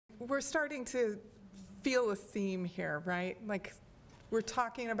we're starting to feel a theme here, right? Like, we're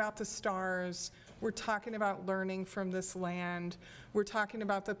talking about the stars, we're talking about learning from this land, we're talking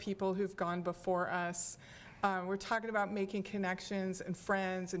about the people who've gone before us, we're talking about making connections and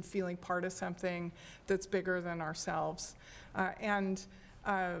friends and feeling part of something that's bigger than ourselves.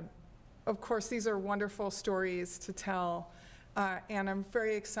 Of course, these are wonderful stories to tell, and I'm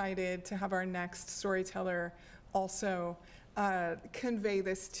very excited to have our next storyteller also convey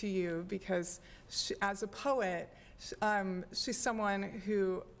this to you, because as a poet, she's someone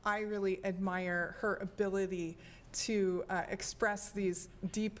who I really admire her ability to express these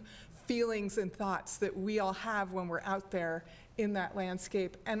deep feelings and thoughts that we all have when we're out there in that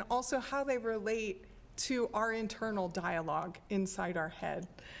landscape, and also how they relate to our internal dialogue inside our head.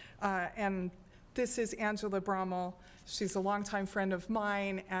 And this is Angela Brommel. She's a longtime friend of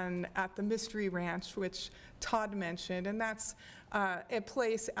mine, and at the Mystery Ranch, which Todd mentioned, and that's a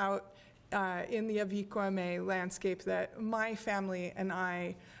place out in the Avicuame landscape that my family and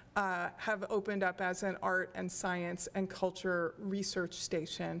I have opened up as an art and science and culture research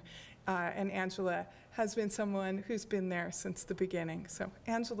station. And Angela has been someone who's been there since the beginning. So,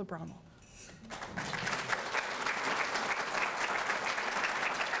 Angela Brommel.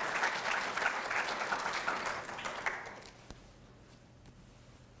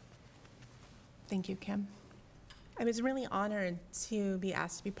 Thank you, Kim. I was really honored to be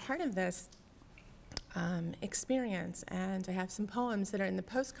asked to be part of this experience, and I have some poems that are in the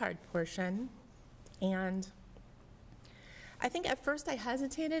postcard portion. And I think at first I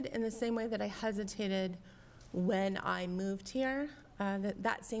hesitated in the same way that I hesitated when I moved here,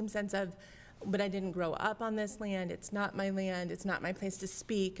 that same sense of, but I didn't grow up on this land, it's not my land, it's not my place to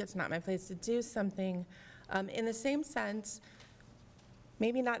speak, it's not my place to do something. In the same sense,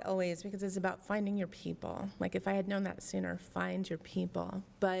 maybe not always, because it's about finding your people. Like, if I had known that sooner, find your people.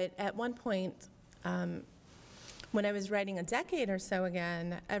 But at one point, when I was writing a decade or so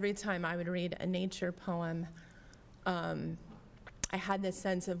again, every time I would read a nature poem, I had this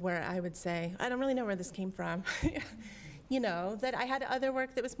sense of where I would say, I don't really know where this came from. You know, that I had other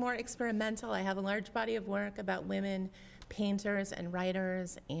work that was more experimental. I have a large body of work about women painters and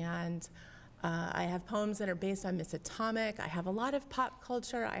writers, and I have poems that are based on Miss Atomic. I have a lot of pop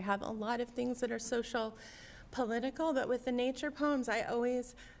culture. I have a lot of things that are social, political, but with the nature poems, I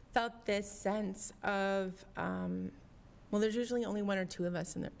always felt this sense of, well, there's usually only one or two of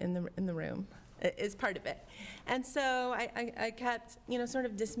us in the room, is part of it. And so I kept, you know, sort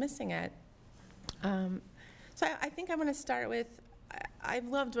of dismissing it. So I think I want to start with, I've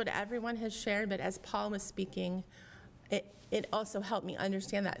loved what everyone has shared, but as Paul was speaking, it also helped me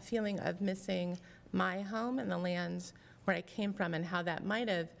understand that feeling of missing my home and the land where I came from, and how that might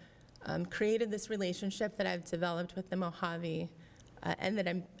have created this relationship that I've developed with the Mojave, and that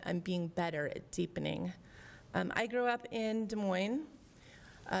I'm being better at deepening. I grew up in Des Moines,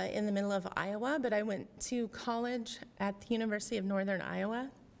 in the middle of Iowa, but I went to college at the University of Northern Iowa,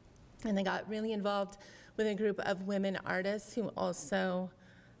 and I got really involved with a group of women artists who also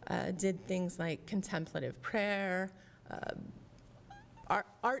did things like contemplative prayer,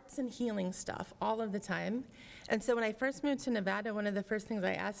 arts and healing stuff all of the time. And so when I first moved to Nevada, one of the first things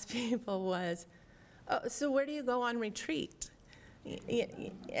I asked people was, oh, so where do you go on retreat? You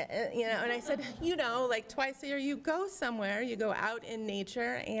know, and I said, you know, like twice a year you go somewhere, you go out in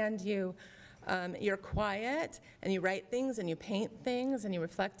nature, and you're quiet, and you write things, and you paint things, and you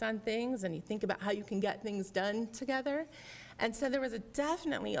reflect on things, and you think about how you can get things done together. And so there was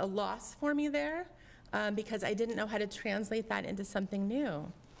definitely a loss for me there, because I didn't know how to translate that into something new.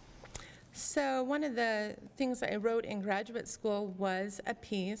 So one of the things I wrote in graduate school was a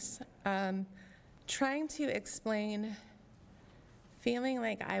piece trying to explain feeling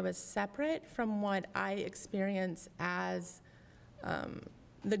like I was separate from what I experience as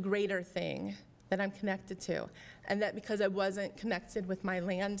the greater thing that I'm connected to. And that because I wasn't connected with my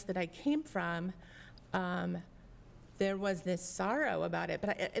land that I came from, there was this sorrow about it,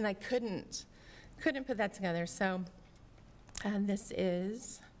 and I couldn't put that together. So this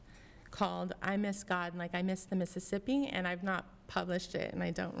is called I Miss God Like I Miss the Mississippi, and I've not published it, and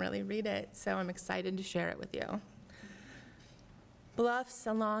I don't really read it, so I'm excited to share it with you. Bluffs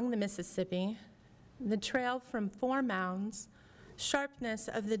along the Mississippi, the trail from 4 mounds, sharpness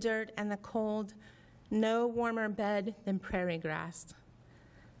of the dirt and the cold, no warmer bed than prairie grass.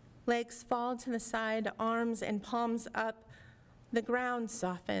 Legs fall to the side, arms and palms up, the ground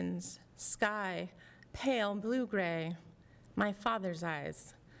softens, sky, pale blue-gray, my father's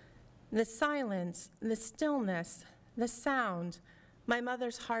eyes. The silence, the stillness, the sound, my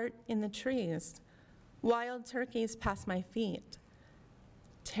mother's heart in the trees, wild turkeys past my feet.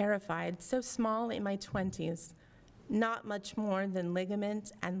 terrified, so small in my 20s, not much more than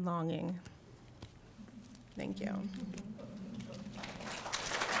ligament and longing. Thank you.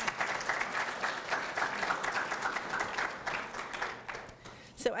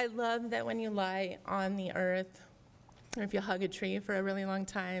 So I love that when you lie on the earth, or if you hug a tree for a really long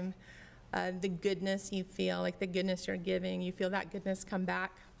time, the goodness you feel, like the goodness you're giving, you feel that goodness come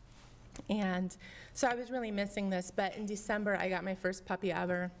back. And so I was really missing this, but in December I got my first puppy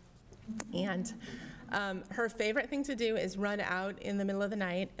ever, and her favorite thing to do is run out in the middle of the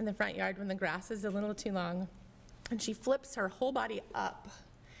night in the front yard when the grass is a little too long, and she flips her whole body up.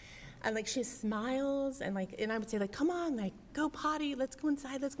 And like she smiles, and I would say like, come on, like go potty, let's go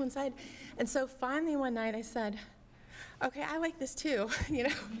inside, let's go inside. And so finally one night I said, okay, I like this too, you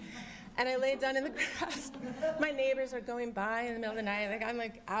know. And I laid down in the grass. My neighbors are going by in the middle of the night, like I'm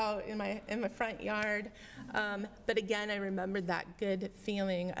like out in my front yard. But again, I remembered that good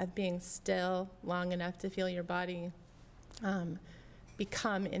feeling of being still long enough to feel your body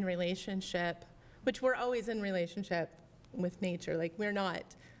become in relationship, which we're always in relationship with nature. Like we're not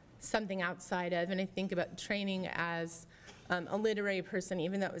something outside of, and I think about training as a literary person,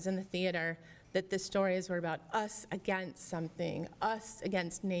 even though it was in the theater, that the stories were about us against something, us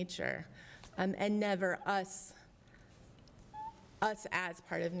against nature, and never us as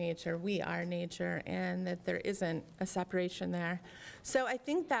part of nature. We are nature, and that there isn't a separation there. So I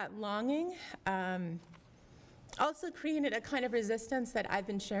think that longing also created a kind of resistance that I've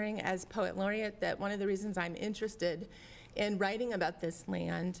been sharing as poet laureate, that one of the reasons I'm interested in writing about this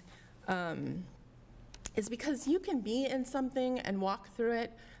land is because you can be in something and walk through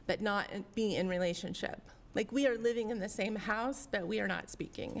it, but not be in relationship. Like we are living in the same house, but we are not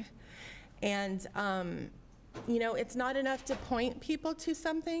speaking. And you know, it's not enough to point people to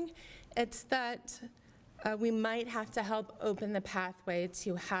something. It's that we might have to help open the pathway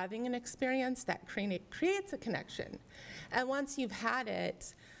to having an experience that creates a connection. And once you've had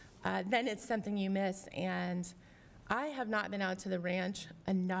it, then it's something you miss. And I have not been out to the ranch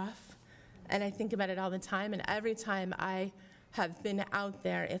enough, and I think about it all the time, and every time I have been out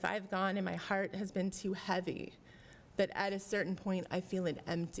there, if I've gone and my heart has been too heavy, that at a certain point I feel it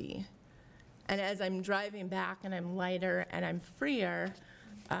empty. And as I'm driving back and I'm lighter and I'm freer,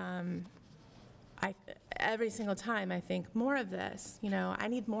 every single time I think, more of this, you know, I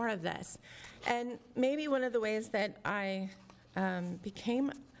need more of this. And maybe one of the ways that I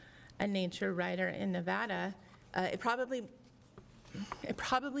became a nature writer in Nevada, it probably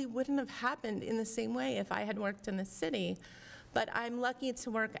wouldn't have happened in the same way if I had worked in the city, but I'm lucky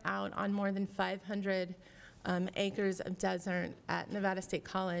to work out on more than 500 acres of desert at Nevada State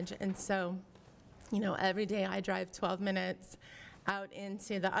College. And so, you know, every day I drive 12 minutes out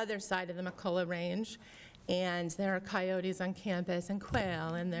into the other side of the McCullough Range, and there are coyotes on campus and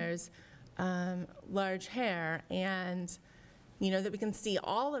quail, and there's large hare, and, you know, that we can see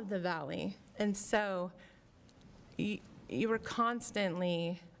all of the valley. And so you were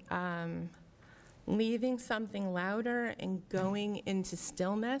constantly leaving something louder and going into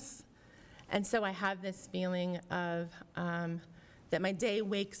stillness. And so I have this feeling of that my day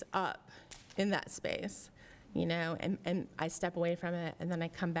wakes up in that space, you know, and I step away from it, and then I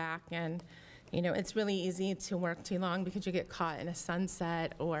come back, and, you know, it's really easy to work too long because you get caught in a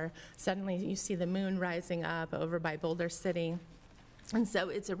sunset, or suddenly you see the moon rising up over by Boulder City. And so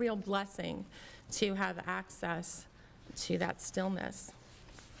it's a real blessing to have access to that stillness.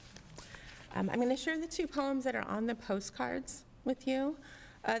 I'm going to share the two poems that are on the postcards with you.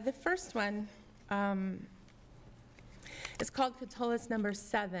 The first one is called Catullus number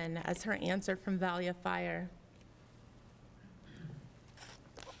 7, as her answer from Valley of Fire.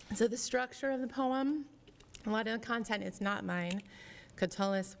 So the structure of the poem, a lot of the content is not mine.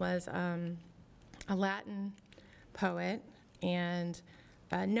 Catullus was a Latin poet and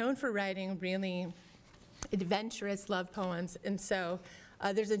known for writing really adventurous love poems. And so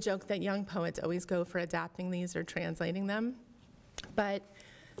there's a joke that young poets always go for adapting these or translating them. But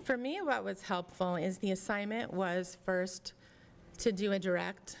for me, what was helpful is the assignment was first to do a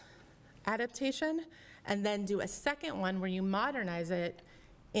direct adaptation, and then do a second one where you modernize it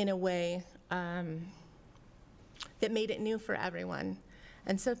in a way that made it new for everyone.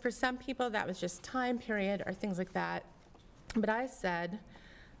 And so for some people, that was just time period or things like that. But I said,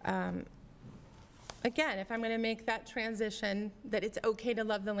 again, if I'm going to make that transition, that it's okay to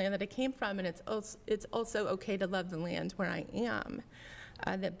love the land that I came from, and it's also okay to love the land where I am,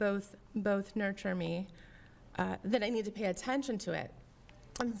 that both nurture me, that I need to pay attention to it.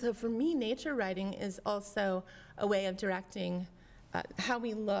 And so for me, nature writing is also a way of directing how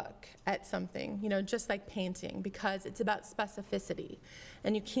we look at something, you know, just like painting, because it's about specificity.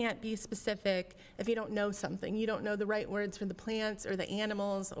 And you can't be specific if you don't know something. You don't know the right words for the plants or the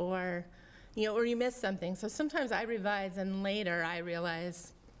animals, or, you know, or you miss something. So sometimes I revise and later I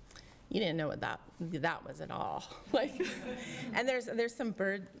realize you didn't know what that was at all. Like, and there's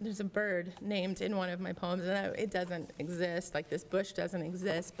a bird named in one of my poems, and it doesn't exist. Like, this bush doesn't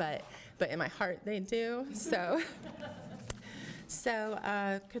exist, but in my heart they do. So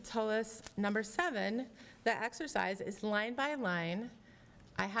Catullus number 7, the exercise is line by line.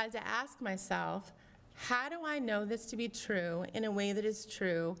 I had to ask myself, how do I know this to be true in a way that is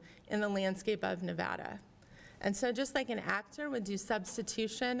true in the landscape of Nevada? And so just like an actor would do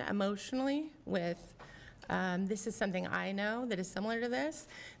substitution emotionally with, this is something I know that is similar to this,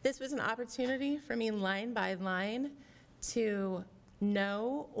 this was an opportunity for me line by line to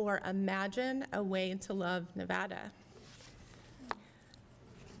know or imagine a way to love Nevada.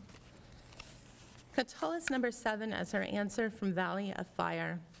 Catullus number 7 as her answer from Valley of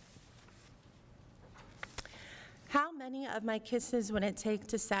Fire. How many of my kisses would it take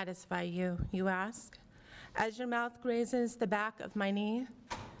to satisfy you, you ask? As your mouth grazes the back of my knee,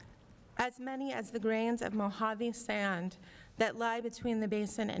 as many as the grains of Mojave sand that lie between the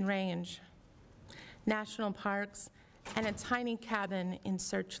basin and range, national parks, and a tiny cabin in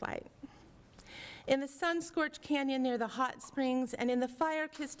Searchlight. In the sun-scorched canyon near the hot springs, and in the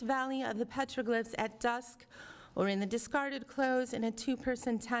fire-kissed valley of the petroglyphs at dusk, or in the discarded clothes in a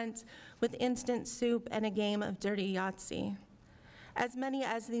 2-person tent with instant soup and a game of dirty Yahtzee. As many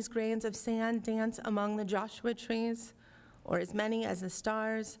as these grains of sand dance among the Joshua trees, or as many as the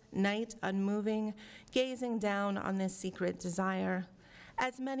stars, night unmoving, gazing down on this secret desire.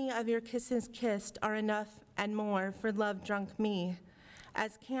 As many of your kisses kissed are enough and more for love-drunk me,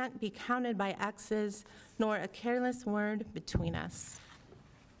 as can't be counted by X's, nor a careless word between us.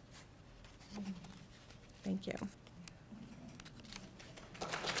 Thank you.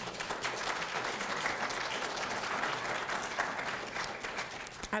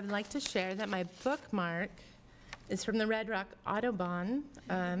 I would like to share that my bookmark is from the Red Rock Audubon,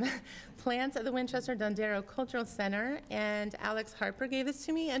 Plants at the Winchester Dondero Cultural Center, and Alex Harper gave this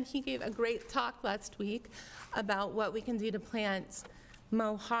to me, and he gave a great talk last week about what we can do to plant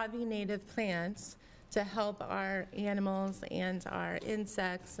Mojave native plants to help our animals and our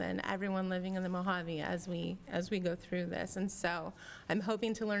insects and everyone living in the Mojave as we go through this. And so I'm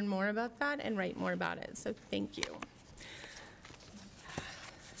hoping to learn more about that and write more about it. So thank you.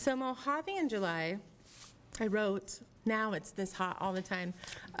 So Mojave in July, I wrote, now it's this hot all the time,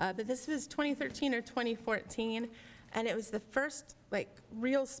 but this was 2013 or 2014, and it was the first like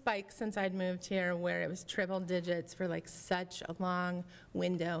real spike since I'd moved here where it was triple digits for like such a long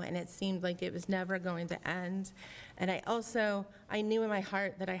window, and it seemed like it was never going to end. And I knew in my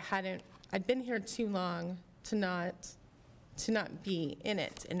heart that I'd been here too long to not be in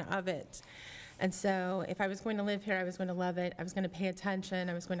it and of it. And so if I was going to live here, I was going to love it. I was going to pay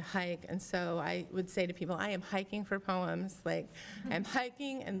attention. I was going to hike. And so I would say to people, I am hiking for poems. Like, I'm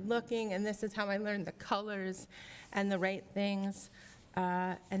hiking and looking, and this is how I learned the colors and the right things.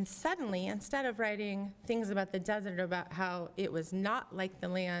 And suddenly, instead of writing things about the desert, about how it was not like the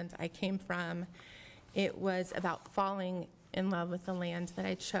land I came from, it was about falling in love with the land that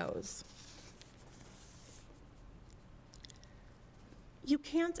I chose. You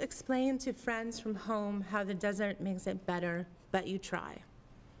can't explain to friends from home how the desert makes it better, but you try.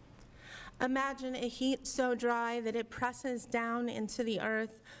 Imagine a heat so dry that it presses down into the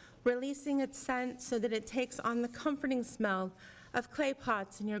earth, releasing its scent so that it takes on the comforting smell of clay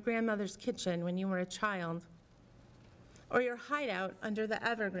pots in your grandmother's kitchen when you were a child, or your hideout under the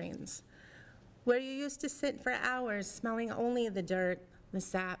evergreens, where you used to sit for hours smelling only the dirt, the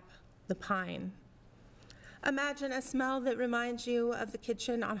sap, the pine. Imagine a smell that reminds you of the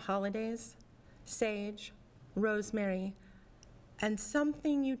kitchen on holidays, sage, rosemary, and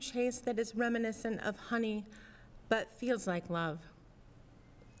something you chase that is reminiscent of honey but feels like love.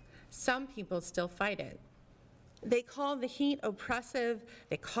 Some people still fight it. They call the heat oppressive,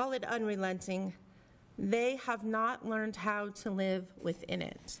 they call it unrelenting. They have not learned how to live within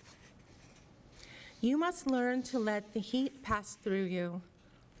it. You must learn to let the heat pass through you,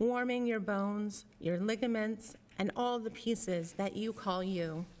 warming your bones, your ligaments, and all the pieces that you call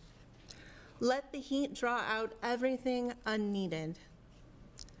you. Let the heat draw out everything unneeded.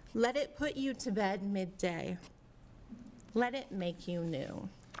 Let it put you to bed midday. Let it make you new.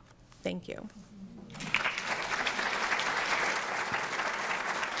 Thank you.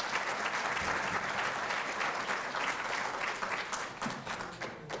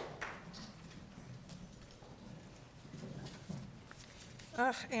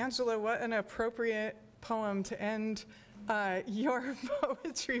 Angela, what an appropriate poem to end your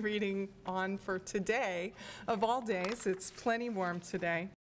poetry reading on for today. Of all days, it's plenty warm today.